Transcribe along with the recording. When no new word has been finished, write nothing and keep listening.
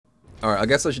Alright, I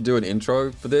guess I should do an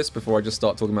intro for this before I just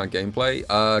start talking about gameplay.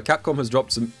 Capcom has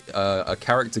dropped a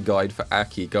character guide for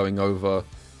Aki going over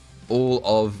all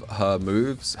of her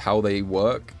moves, how they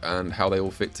work, and how they all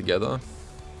fit together.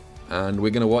 And we're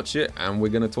going to watch it, and we're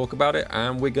going to talk about it,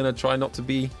 and we're going to try not to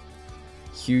be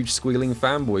huge squealing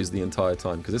fanboys the entire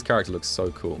time, because this character looks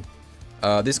so cool.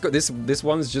 This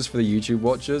one's just for the YouTube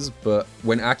watchers, but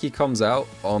when Aki comes out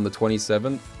on the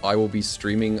 27th, I will be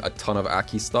streaming a ton of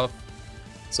Aki stuff.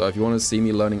 So if you want to see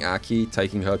me learning Aki,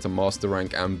 taking her to Master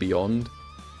Rank and beyond,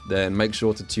 then make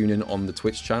sure to tune in on the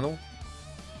Twitch channel.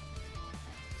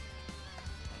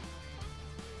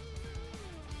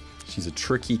 She's a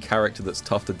tricky character that's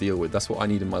tough to deal with. That's what I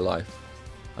need in my life.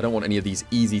 I don't want any of these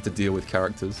easy to deal with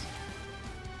characters.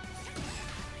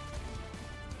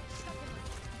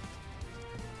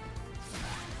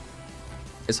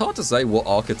 It's hard to say what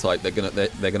archetype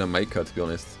they're gonna make her, to be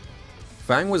honest.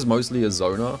 Fang was mostly a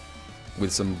zoner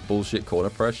with some bullshit corner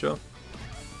pressure.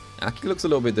 Aki looks a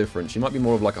little bit different. She might be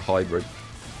more of like a hybrid.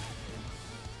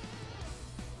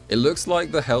 It looks like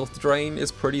the health drain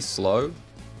is pretty slow.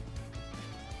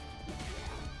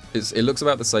 It looks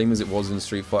about the same as it was in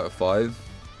Street Fighter V.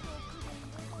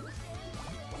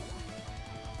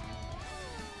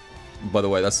 By the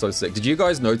way, that's so sick. Did you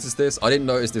guys notice this? I didn't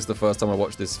notice this the first time I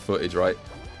watched this footage, right?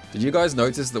 Did you guys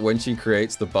notice that when she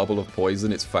creates the bubble of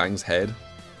poison, it's Fang's head?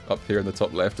 Up here in the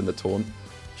top left in the taunt.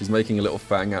 She's making a little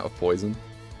Fang out of poison.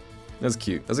 That's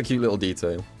cute. That's a cute little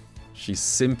detail. She's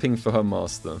simping for her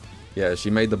master. Yeah, she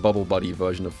made the Bubble Buddy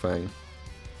version of Fang.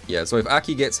 Yeah, so if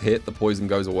Aki gets hit, the poison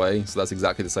goes away. So that's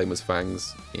exactly the same as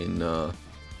Fang's in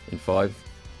 5.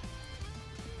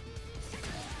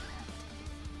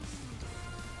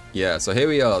 Yeah, so here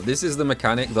we are. This is the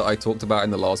mechanic that I talked about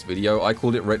in the last video. I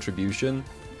called it Retribution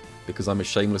because I'm a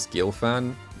shameless Gil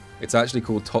fan. It's actually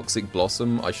called Toxic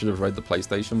Blossom. I should have read the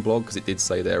PlayStation blog because it did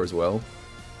say there as well.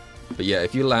 But yeah,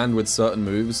 if you land with certain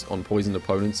moves on poisoned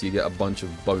opponents, you get a bunch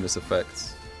of bonus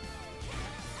effects.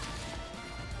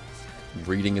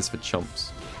 Reading is for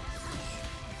chumps.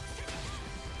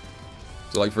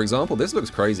 So like, for example, this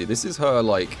looks crazy. This is her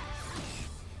like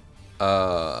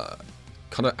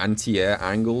kind of anti-air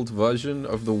angled version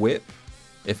of the whip.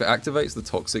 If it activates the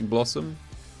Toxic Blossom,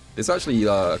 this actually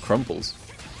crumples.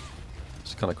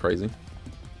 It's kind of crazy.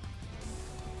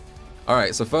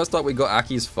 Alright, so first up we got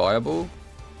Aki's Fireball.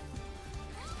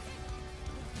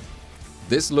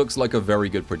 This looks like a very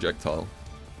good projectile.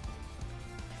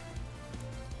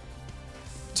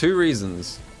 Two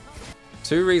reasons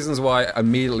why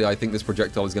immediately I think this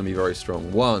projectile is going to be very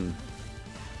strong. One,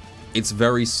 it's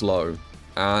very slow.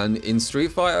 And in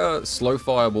Street Fighter, slow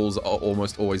fireballs are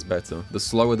almost always better. The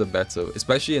slower the better,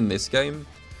 especially in this game,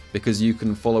 because you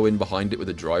can follow in behind it with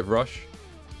a drive rush.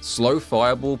 Slow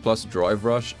fireball plus drive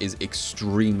rush is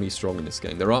extremely strong in this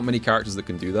game. There aren't many characters that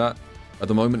can do that. At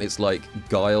the moment, it's like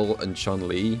Guile and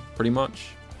Chun-Li, pretty much.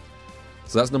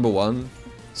 So that's number one.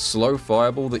 Slow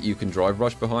fireball that you can drive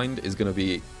rush behind is going to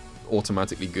be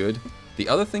automatically good. The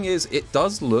other thing is, it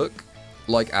does look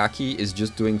like Aki is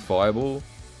just doing fireball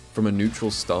from a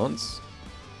neutral stance.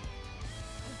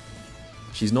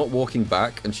 She's not walking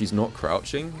back and she's not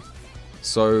crouching.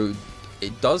 So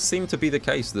it does seem to be the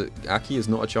case that Aki is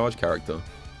not a charge character.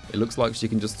 It looks like she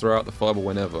can just throw out the fireball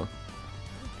whenever.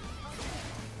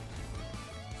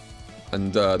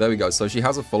 And there we go. So she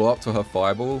has a follow-up to her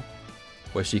fireball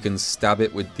where she can stab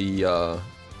it with the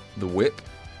whip,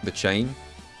 the chain,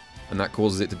 and that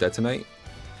causes it to detonate.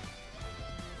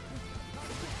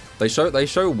 They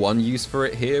show one use for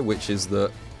it here, which is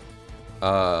that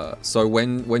so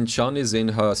when Chun is in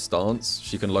her stance,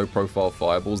 she can low profile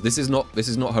fireballs. This is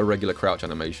not her regular crouch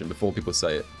animation, before people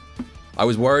say it. I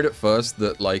was worried at first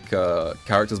that like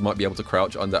characters might be able to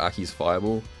crouch under Aki's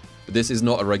fireball, but this is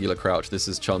not a regular crouch. This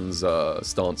is Chun's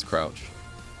stance crouch.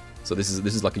 So this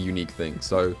is like a unique thing.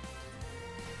 So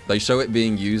they show it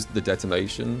being used, the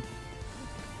detonation,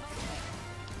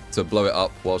 to blow it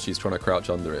up while she's trying to crouch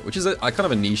under it, which is a kind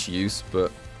of a niche use,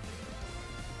 but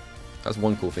that's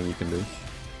one cool thing you can do.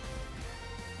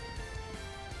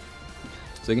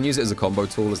 So you can use it as a combo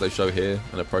tool, as they show here,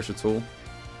 and a pressure tool.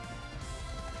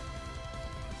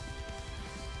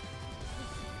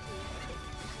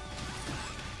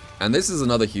 And this is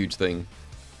another huge thing.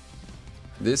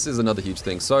 This is another huge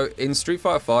thing. So in Street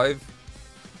Fighter V,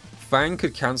 Fang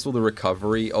could cancel the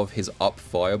recovery of his up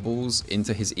fireballs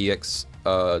into his EX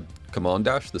command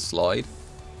dash, the slide.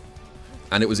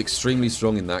 And it was extremely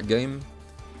strong in that game.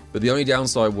 But the only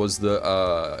downside was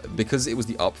that because it was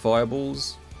the up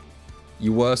fireballs,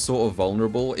 you were sort of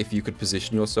vulnerable if you could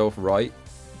position yourself right,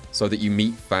 so that you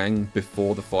meet Fang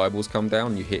before the fireballs come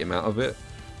down and you hit him out of it.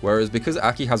 Whereas because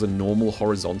A.K.I has a normal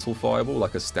horizontal fireball,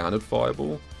 like a standard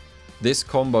fireball, this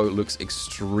combo looks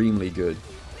extremely good.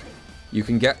 You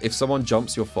can get, if someone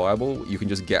jumps your fireball, you can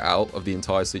just get out of the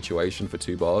entire situation for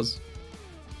 2 bars.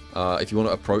 If you want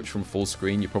to approach from full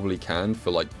screen, you probably can for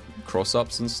like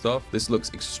cross-ups and stuff. This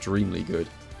looks extremely good.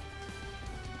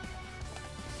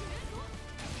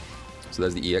 So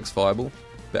there's the EX fireball,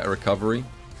 better recovery,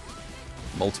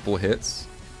 multiple hits.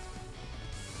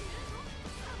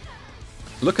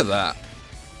 Look at that.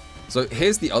 So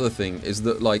here's the other thing, is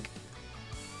that like,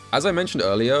 as I mentioned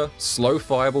earlier, slow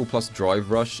fireball plus drive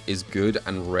rush is good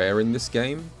and rare in this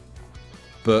game.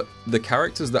 But the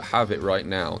characters that have it right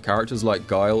now, characters like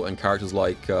Guile and characters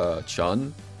like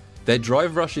Chun, their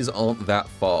drive rushes aren't that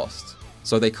fast.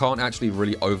 So they can't actually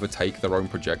really overtake their own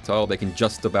projectile. They can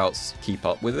just about keep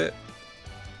up with it.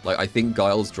 Like, I think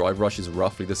Guile's drive rush is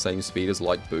roughly the same speed as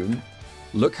like Boom.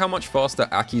 Look how much faster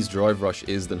A.K.I's drive rush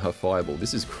is than her fireball.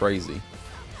 This is crazy.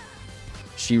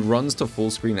 She runs to full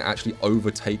screen and actually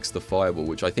overtakes the fireball,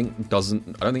 which I think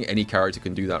doesn't... I don't think any character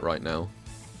can do that right now.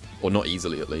 Or not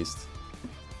easily, at least.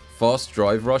 Fast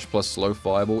drive rush plus slow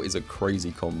fireball is a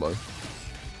crazy combo.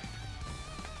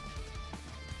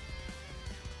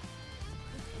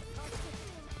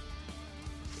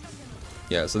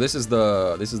 Yeah, so this is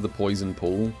the poison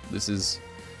pool. This is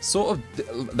sort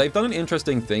of... They've done an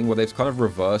interesting thing where they've kind of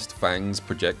reversed Fang's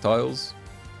projectiles.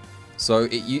 So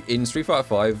in Street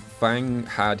Fighter V, Fang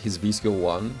had his V-Skill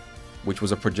 1, which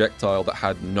was a projectile that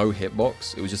had no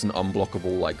hitbox. It was just an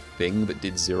unblockable like thing that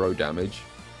did 0 damage.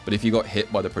 But if you got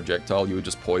hit by the projectile, you were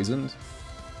just poisoned.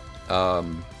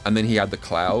 And then he had the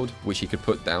Cloud, which he could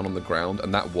put down on the ground,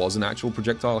 and that was an actual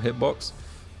projectile hitbox.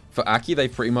 For A.K.I, they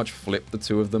pretty much flipped the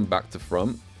two of them back to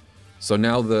front. So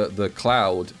now the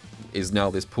Cloud is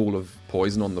now this pool of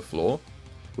poison on the floor,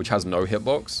 which has no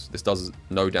hitbox. This does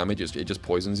no damage, it just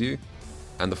poisons you.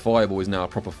 And the Fireball is now a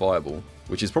proper Fireball,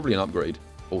 which is probably an upgrade,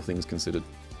 all things considered.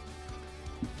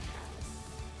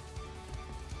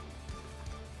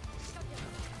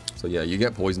 So yeah, you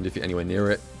get poisoned if you're anywhere near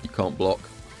it. You can't block.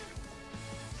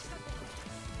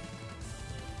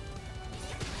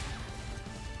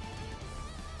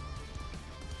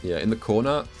 Yeah, in the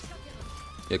corner,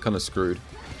 you're kind of screwed.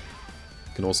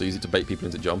 You can also use it to bait people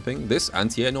into jumping. This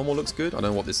anti-air normal looks good. I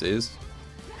don't know what this is.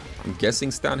 I'm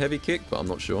guessing stand heavy kick, but I'm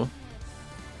not sure.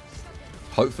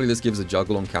 Hopefully this gives a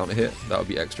juggle on counter hit. That would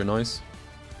be extra nice.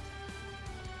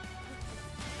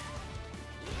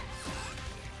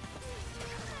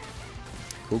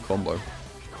 Cool combo.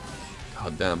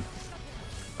 God damn.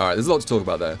 Alright, there's a lot to talk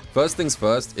about there. First things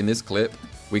first, in this clip,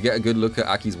 we get a good look at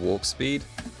A.K.I's walk speed.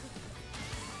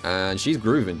 And she's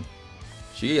grooving.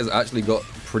 She has actually got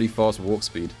pretty fast walk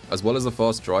speed, as well as a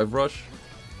fast drive rush.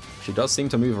 She does seem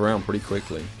to move around pretty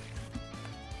quickly.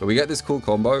 But we get this cool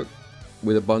combo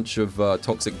with a bunch of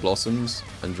toxic blossoms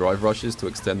and drive rushes to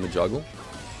extend the juggle.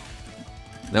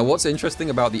 Now what's interesting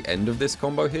about the end of this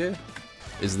combo here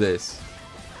is this.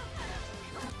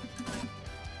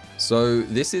 So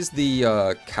this is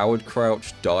the Coward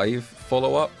Crouch dive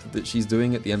follow-up that she's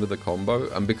doing at the end of the combo,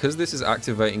 and because this is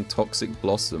activating Toxic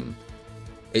Blossom,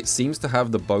 it seems to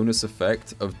have the bonus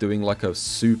effect of doing like a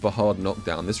super hard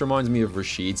knockdown. This reminds me of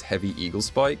Rashid's Heavy Eagle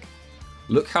Spike.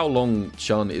 Look how long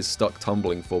Chun is stuck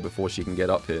tumbling for before she can get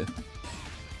up here.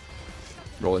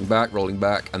 Rolling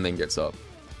back, and then gets up.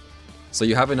 So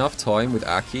you have enough time with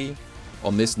A.K.I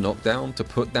on this knockdown to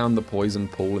put down the poison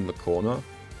pool in the corner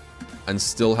and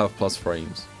still have plus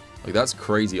frames. Like, that's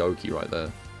crazy Oki right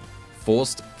there.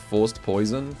 Forced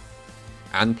poison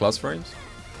and plus frames.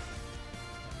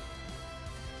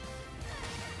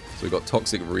 So we got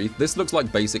Toxic Wreath. This looks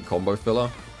like basic combo filler.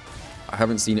 I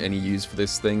haven't seen any use for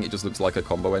this thing. It just looks like a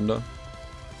combo ender.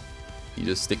 You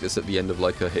just stick this at the end of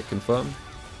like a hit confirm.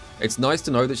 It's nice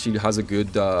to know that she has a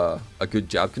good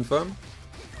jab confirm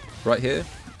right here.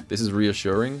 This is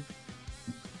reassuring.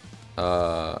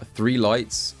 3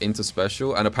 lights into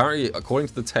special, and apparently, according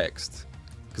to the text,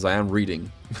 because I am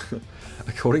reading,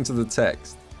 according to the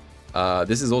text,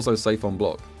 this is also safe on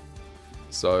block.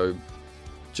 So,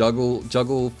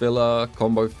 juggle filler,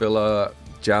 combo filler,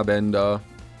 jab ender,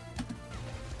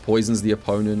 poisons the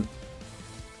opponent.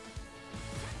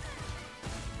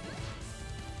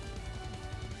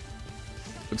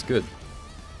 Looks good.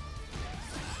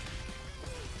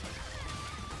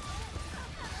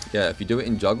 Yeah, if you do it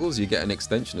in juggles, you get an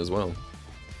extension as well.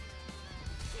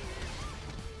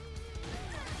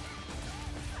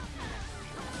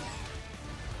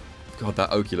 God,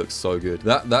 that Oki looks so good.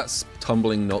 That's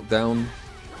tumbling knockdown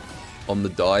on the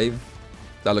dive.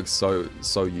 That looks so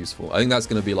useful. I think that's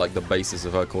going to be like the basis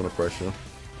of her corner pressure.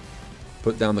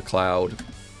 Put down the Cloud.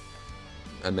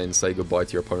 and then say goodbye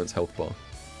to your opponent's health bar.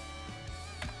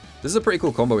 This is a pretty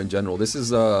cool combo in general. This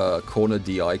is a corner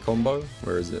DI combo.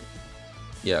 Where is it?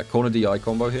 Yeah, corner DI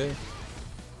combo here.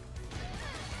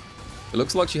 It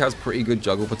looks like she has pretty good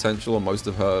juggle potential on most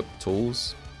of her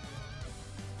tools.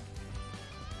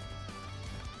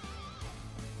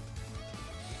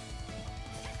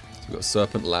 So we've got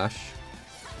Serpent Lash.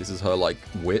 This is her, like,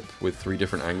 whip with 3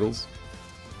 different angles.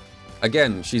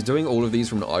 Again, she's doing all of these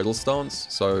from an idle stance,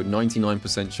 so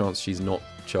 99% chance she's not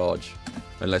charge,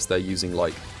 unless they're using,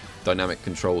 like, dynamic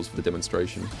controls for the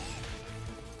demonstration.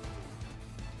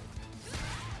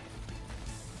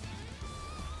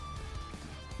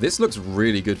 This looks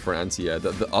really good for anti-air.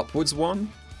 The upwards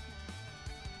one,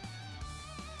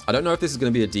 I don't know if this is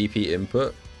going to be a DP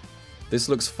input. This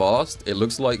looks fast. It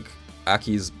looks like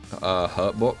A.K.I's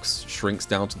hurt box shrinks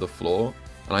down to the floor,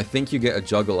 and I think you get a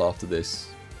juggle after this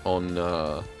on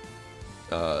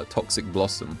Toxic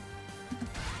Blossom.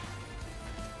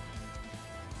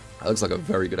 That looks like a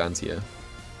very good anti-air.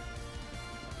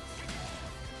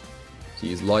 So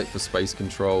use light for space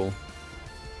control.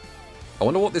 I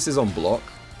wonder what this is on block.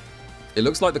 It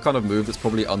looks like the kind of move that's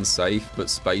probably unsafe, but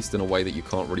spaced in a way that you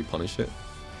can't really punish it.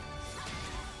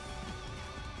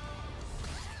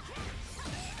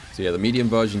 So yeah, the medium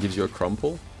version gives you a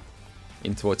crumple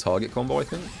into a target combo, I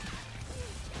think.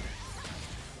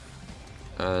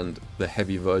 And the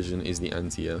heavy version is the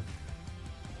anti-air.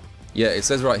 Yeah, it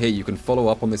says right here, you can follow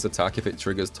up on this attack if it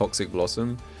triggers Toxic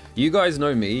Blossom. You guys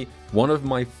know me, one of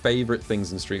my favorite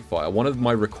things in Street Fighter, one of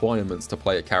my requirements to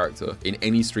play a character in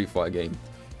any Street Fighter game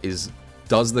is,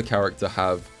 does the character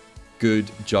have good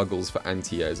juggles for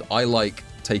anti-airs? I like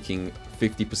taking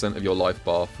 50% of your life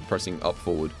bar for pressing up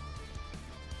forward.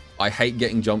 I hate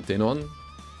getting jumped in on.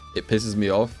 It pisses me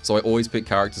off, so I always pick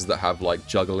characters that have like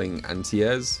juggling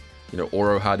anti-airs. You know,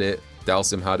 Oro had it,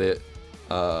 Dalsim had it,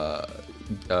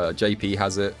 JP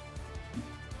has it.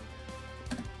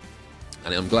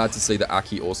 And I'm glad to see that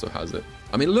A.K.I also has it.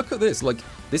 I mean, look at this. Like,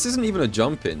 this isn't even a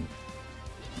jump in.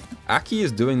 A.K.I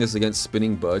is doing this against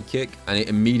spinning bird kick, and it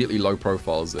immediately low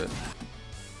profiles it.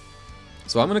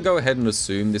 So I'm going to go ahead and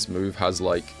assume this move has,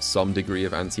 like, some degree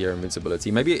of anti-air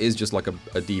invincibility. Maybe it is just like a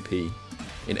DP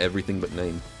in everything but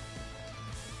name.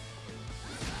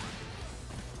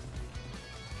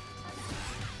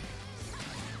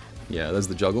 Yeah, there's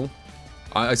the juggle.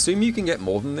 I assume you can get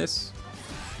more than this.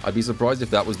 I'd be surprised if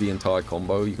that was the entire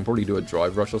combo. You can probably do a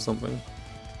drive rush or something.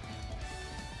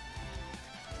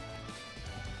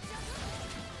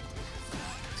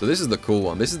 So this is the cool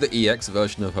one. This is the EX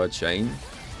version of her chain.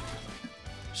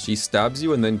 She stabs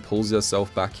you and then pulls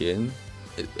herself back in.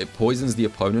 It poisons the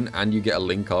opponent and you get a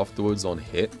link afterwards on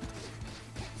hit.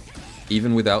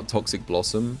 Even without Toxic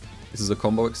Blossom. This is a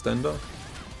combo extender.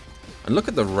 And look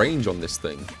at the range on this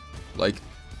thing. Like,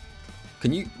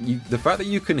 can you the fact that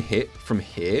you can hit from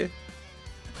here,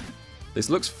 this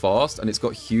looks fast and it's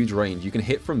got huge range. You can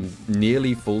hit from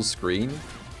nearly full screen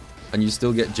and you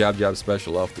still get jab jab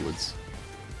special afterwards.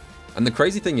 And the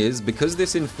crazy thing is, because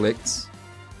this inflicts,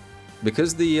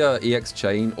 because the EX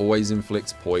chain always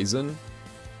inflicts poison,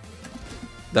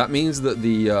 that means that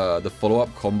the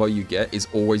follow-up combo you get is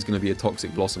always going to be a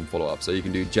Toxic Blossom follow-up. So you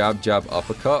can do jab jab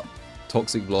uppercut,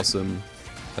 Toxic Blossom,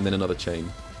 and then another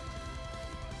chain.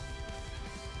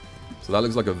 So that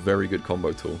looks like a very good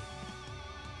combo tool.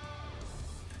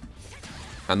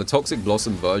 And the Toxic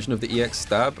Blossom version of the EX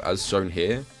stab, as shown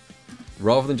here,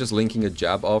 rather than just linking a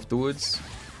jab afterwards,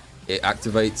 it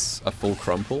activates a full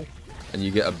crumple, and you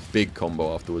get a big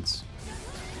combo afterwards.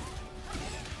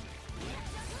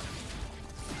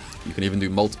 You can even do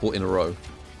multiple in a row.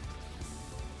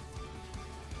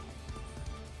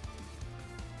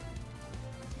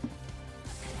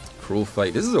 Cruel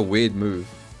Fate. This is a weird move.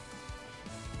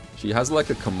 She has like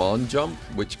a command jump,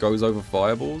 which goes over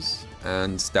fireballs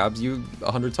and stabs you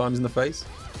 100 times in the face.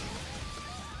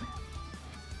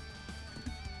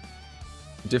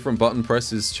 Different button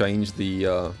presses change the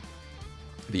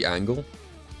angle.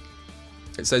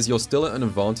 It says you're still at an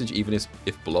advantage even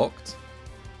if blocked.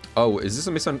 Oh, is this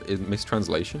a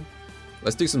mistranslation?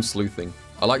 Let's do some sleuthing.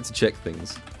 I like to check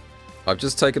things. I've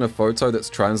just taken a photo that's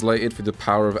translated through the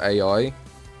power of AI.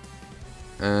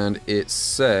 And it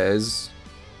says,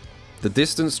 the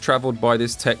distance traveled by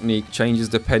this technique changes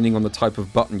depending on the type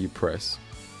of button you press.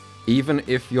 Even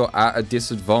if you're at a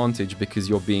disadvantage because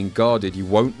you're being guarded, you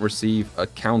won't receive a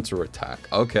counter attack.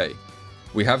 Okay,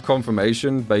 we have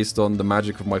confirmation based on the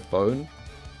magic of my phone.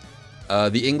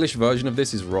 The English version of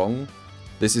this is wrong.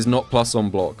 This is not plus on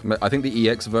block. I think the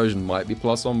EX version might be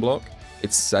plus on block.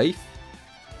 It's safe.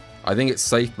 I think it's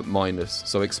safe but minus.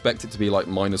 So expect it to be like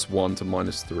 -1 to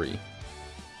 -3.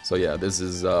 So yeah, this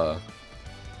is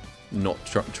not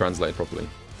translated properly.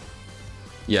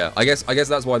 Yeah, I guess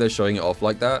that's why they're showing it off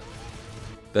like that.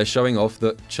 They're showing off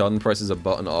that Chun presses a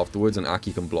button afterwards and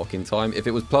Aki can block in time. If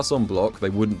it was plus on block, they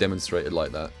wouldn't demonstrate it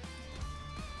like that.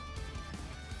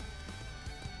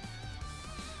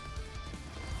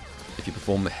 If you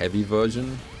perform the heavy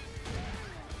version.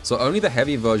 So only the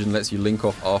heavy version lets you link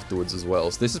off afterwards as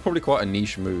well. So this is probably quite a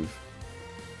niche move.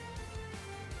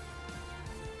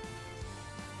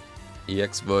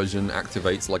 EX version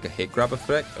activates like a hit grab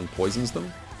effect and poisons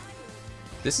them.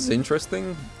 This is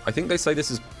interesting. I think they say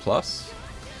this is plus.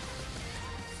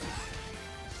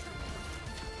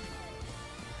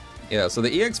 Yeah, so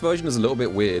the EX version is a little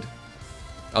bit weird.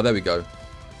 Oh, there we go.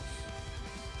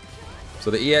 So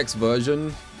the EX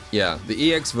version, yeah,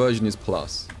 the EX version is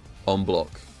plus on block.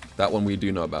 That one we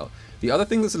do know about. The other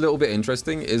thing that's a little bit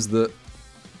interesting is that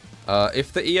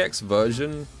if the EX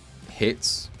version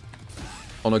hits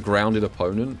on a grounded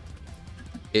opponent,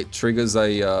 it triggers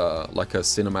a like a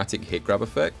cinematic hit grab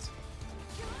effect.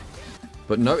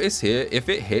 But notice here, if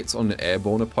it hits on an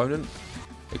airborne opponent,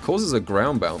 it causes a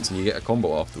ground bounce and you get a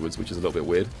combo afterwards, which is a little bit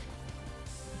weird.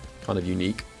 Kind of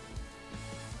unique.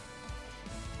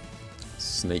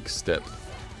 Snake step.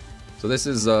 So this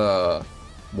is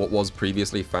what was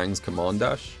previously Fang's command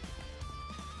dash.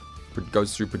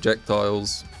 Goes through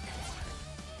projectiles.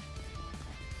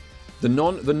 The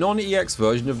non-EX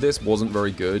version of this wasn't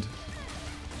very good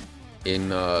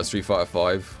in Street Fighter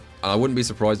V. And I wouldn't be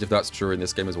surprised if that's true in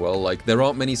this game as well. Like, there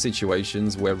aren't many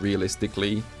situations where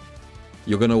realistically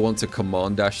you're going to want to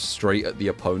command dash straight at the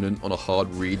opponent on a hard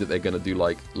read that they're going to do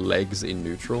like legs in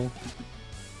neutral.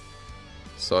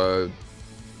 So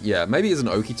yeah, maybe it's an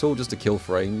Oki tool just to kill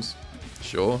frames,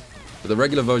 sure. But the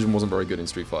regular version wasn't very good in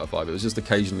Street Fighter V. It was just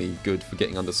occasionally good for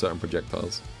getting under certain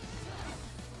projectiles.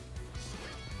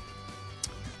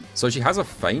 So she has a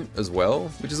feint as well,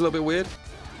 which is a little bit weird.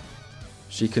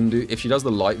 She can do, if she does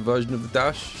the light version of the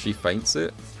dash, she feints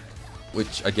it.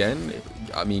 Which again,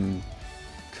 I mean,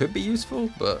 could be useful,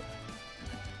 but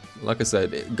like I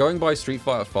said, going by Street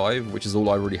Fighter V, which is all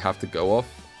I really have to go off,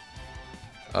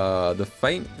 the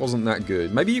feint wasn't that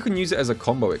good. Maybe you can use it as a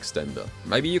combo extender.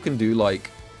 Maybe you can do like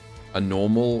a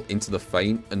normal into the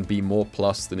feint and be more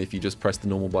plus than if you just press the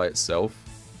normal by itself.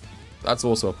 That's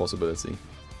also a possibility.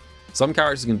 Some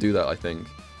characters can do that, I think.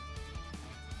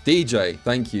 DJ,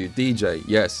 thank you. DJ,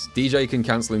 yes. DJ can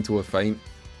cancel into a feint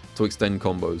to extend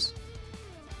combos.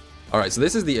 Alright, so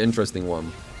this is the interesting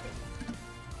one.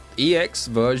 EX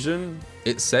version,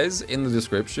 it says in the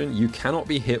description, you cannot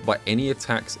be hit by any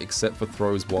attacks except for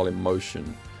throws while in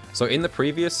motion. So in the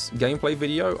previous gameplay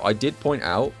video, I did point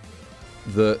out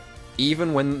that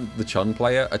even when the Chun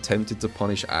player attempted to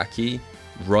punish Aki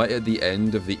right at the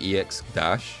end of the EX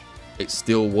dash, it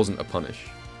still wasn't a punish.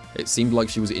 It seemed like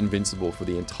she was invincible for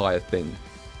the entire thing.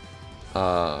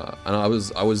 And I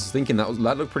was thinking that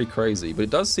looked pretty crazy, but it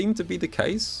does seem to be the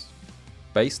case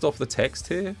based off the text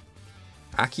here.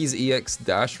 Aki's EX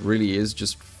dash really is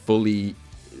just fully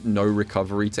no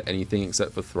recovery to anything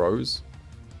except for throws.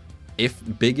 If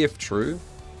true.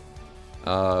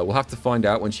 We'll have to find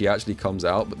out when she actually comes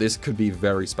out, but this could be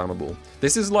very spammable.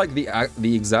 This is like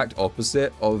the exact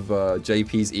opposite of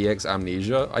JP's EX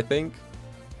Amnesia, I think.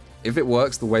 If it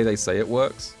works the way they say it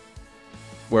works,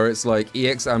 where it's like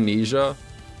EX Amnesia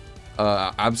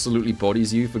absolutely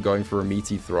bodies you for going for a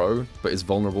meaty throw, but is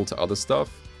vulnerable to other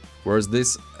stuff. Whereas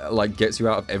this like gets you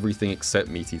out of everything except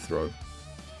meaty throw.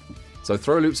 So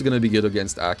throw loops are going to be good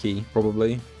against Aki,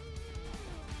 probably.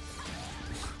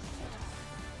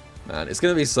 Man, it's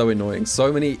going to be so annoying.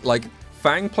 So many, like,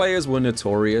 Fang players were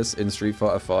notorious in Street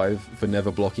Fighter V for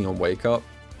never blocking on wake up.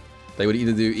 They would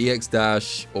either do EX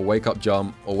dash, or wake up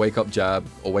jump, or wake up jab,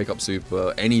 or wake up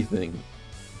super, anything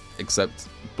except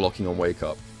blocking on wake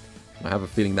up. I have a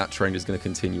feeling that trend is going to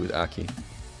continue with Aki.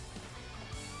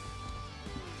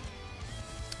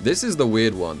 This is the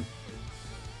weird one.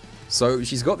 So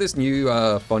she's got this new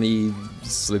funny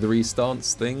slithery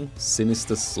stance thing,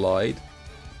 Sinister Slide.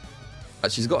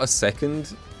 She's got a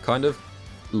second kind of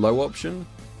low option.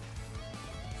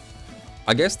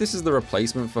 I guess this is the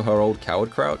replacement for her old Coward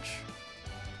Crouch.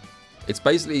 It's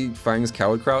basically Fang's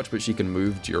Coward Crouch, but she can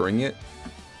move during it.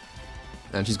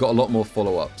 And she's got a lot more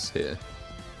follow-ups here.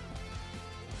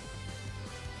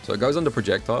 So it goes under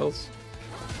projectiles.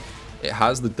 It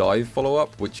has the dive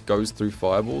follow-up, which goes through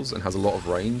fireballs and has a lot of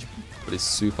range, but is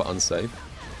super unsafe.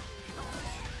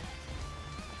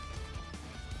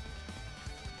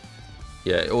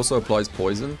 Yeah, it also applies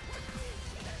poison.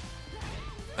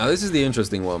 Now this is the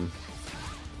interesting one.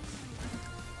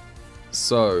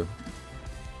 So,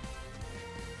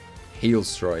 heel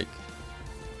strike.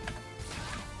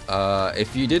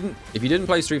 If you didn't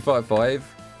play Street Fighter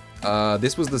 5,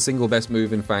 this was the single best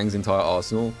move in Fang's entire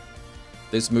arsenal.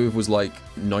 This move was like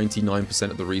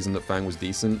 99% of the reason that Fang was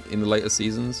decent in the later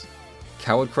seasons.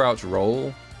 Coward Crouch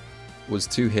Roll was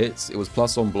 2 hits. It was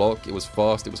plus on block. It was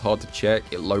fast. It was hard to check.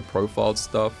 It low profiled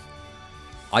stuff.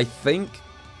 I think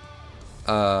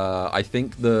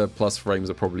the plus frames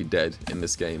are probably dead in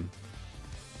this game.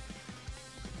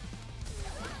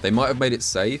 They might have made it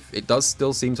safe. It does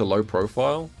still seem to low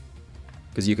profile,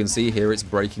 because you can see here it's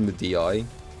breaking the DI,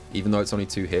 even though it's only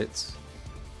 2 hits.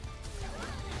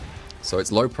 So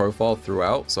it's low profile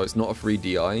throughout, so it's not a free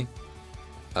DI.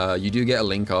 You do get a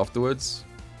link afterwards.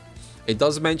 It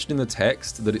does mention in the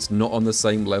text that it's not on the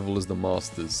same level as the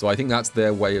Masters, so I think that's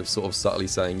their way of sort of subtly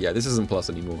saying, yeah, this isn't plus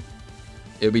anymore.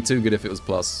 It would be too good if it was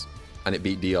plus, and it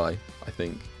beat DI, I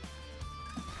think.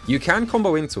 You can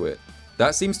combo into it.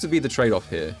 That seems to be the trade-off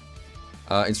here.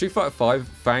 In Street Fighter 5,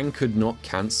 Fang could not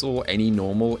cancel any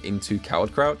normal into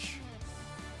Coward Crouch.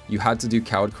 You had to do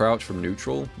Coward Crouch from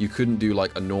neutral. You couldn't do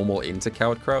like a normal into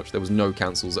Coward Crouch. There was no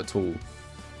cancels at all.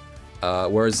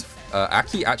 Whereas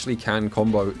A.K.I actually can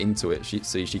combo into it.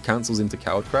 She cancels into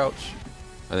Coward Crouch,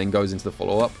 and then goes into the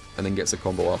follow-up, and then gets a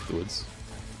combo afterwards.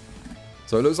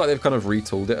 So it looks like they've kind of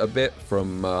retooled it a bit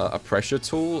from a pressure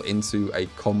tool into a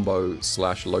combo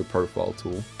 / low profile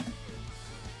tool.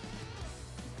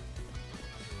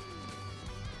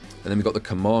 And then we've got the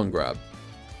command grab.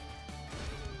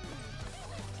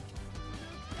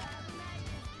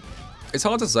 It's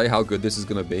hard to say how good this is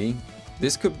going to be.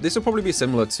 This will probably be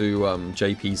similar to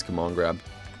JP's command grab,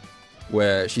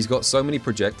 where she's got so many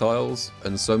projectiles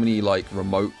and so many like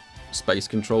remote space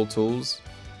control tools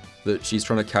that she's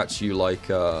trying to catch you like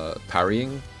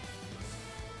parrying,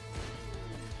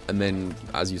 and then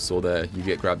as you saw there, you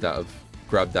get grabbed out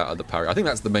of the parry. I think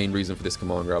that's the main reason for this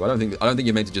command grab. I don't think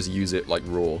you're meant to just use it like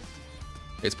raw.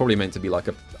 It's probably meant to be like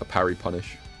a parry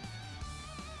punish.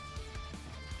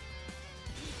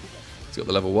 It's got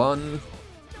the level 1,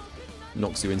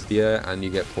 knocks you into the air, and you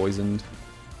get poisoned.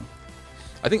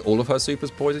 I think all of her supers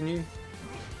poison you.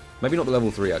 Maybe not the level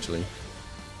 3 actually.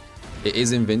 It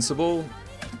is invincible.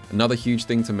 Another huge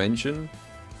thing to mention.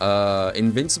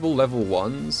 Invincible level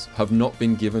 1s have not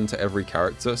been given to every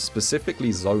character,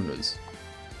 specifically zoners.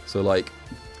 So like,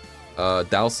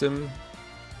 Dalsim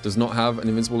does not have an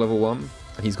invincible level 1,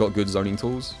 and he's got good zoning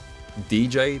tools.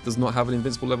 DJ does not have an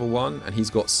invincible level 1, and he's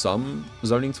got some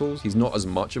zoning tools. He's not as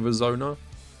much of a zoner.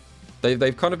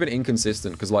 They've kind of been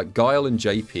inconsistent, because like Guile and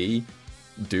JP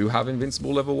do have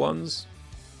invincible level 1s,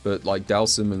 but like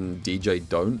Dalsim and DJ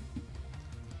don't.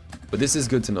 But this is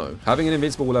good to know. Having an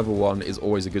invincible level 1 is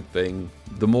always a good thing.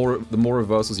 The more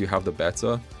reversals you have, the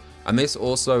better. And this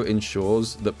also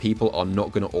ensures that people are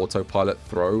not going to autopilot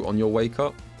throw on your wake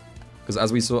up. Because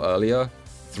as we saw earlier,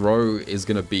 throw is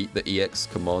going to beat the EX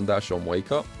command dash on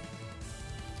wake up.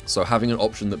 So having an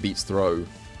option that beats throw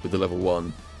with the level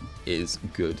 1 is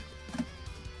good.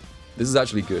 This is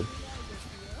actually good.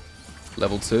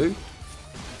 Level 2.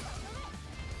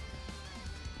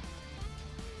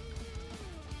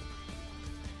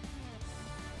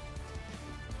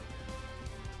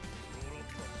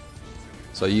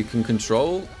 So you can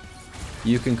control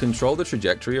the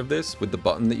trajectory of this with the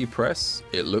button that you press.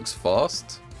 It looks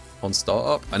fast on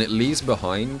startup, and it leaves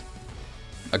behind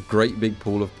a great big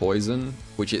pool of poison,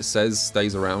 which it says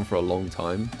stays around for a long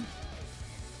time.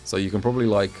 So you can probably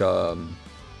like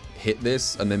hit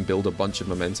this and then build a bunch of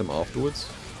momentum afterwards.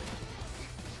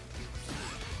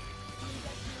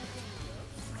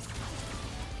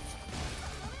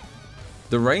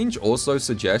 The range also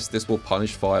suggests this will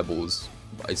punish fireballs.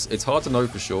 It's hard to know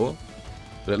for sure,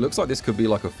 but it looks like this could be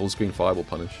like a full screen fireball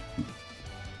punish.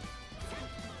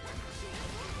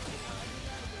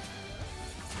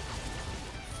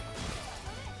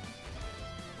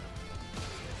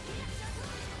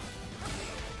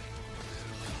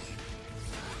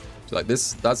 Like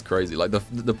this, that's crazy. Like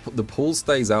the pool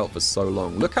stays out for so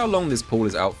long. Look how long this pool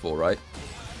is out for, right?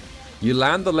 You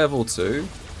land the level 2,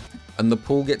 and the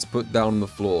pool gets put down on the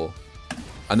floor,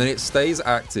 and then it stays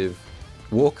active.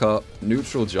 Walk up,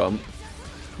 neutral jump,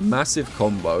 massive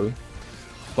combo,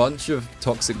 bunch of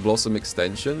Toxic Blossom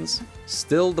extensions.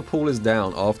 Still, the pool is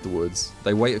down afterwards.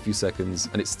 They wait a few seconds,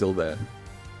 and it's still there.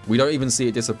 We don't even see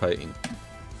it dissipating.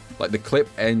 Like the clip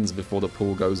ends before the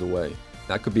pool goes away.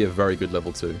 That could be a very good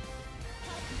level 2.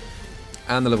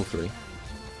 And the level 3.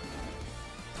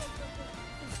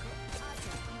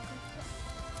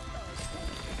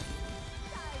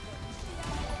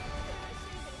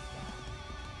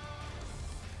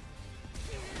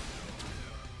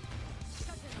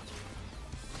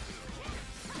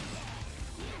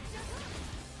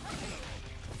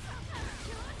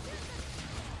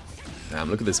 Damn,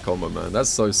 look at this combo, man.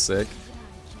 That's so sick.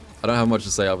 I don't have much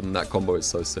to say other than that combo is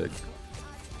so sick.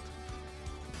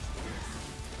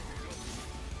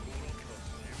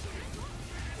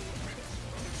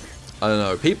 I don't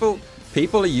know.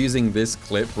 People are using this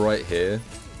clip right here.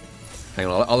 Hang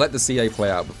on, I'll let the CA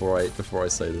play out before I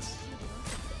say this.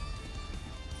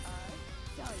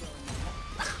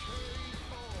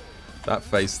 That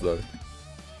face though.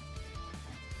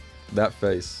 That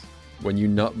face. When you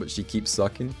nut but she keeps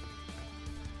sucking.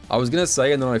 I was gonna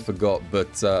say and then I forgot,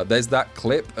 but there's that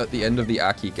clip at the end of the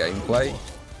A.K.I gameplay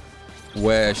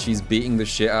where she's beating the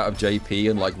shit out of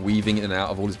JP and like weaving in and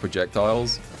out of all his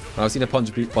projectiles. And I've seen a bunch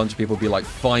of people be like,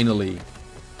 finally,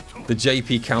 the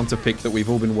JP counter pick that we've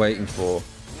all been waiting for.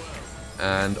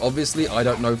 And obviously I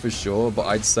don't know for sure, but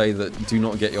I'd say that do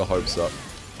not get your hopes up.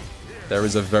 There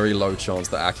is a very low chance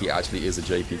that A.K.I actually is a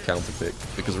JP counter pick.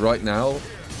 Because right now,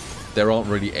 there aren't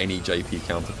really any JP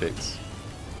counter picks.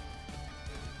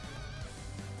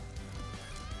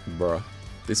 Bruh.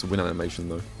 This win animation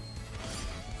though.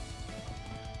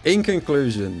 In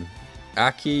conclusion,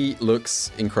 A.K.I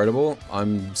looks incredible.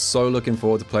 I'm so looking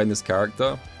forward to playing this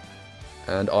character.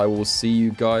 And I will see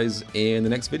you guys in the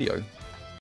next video.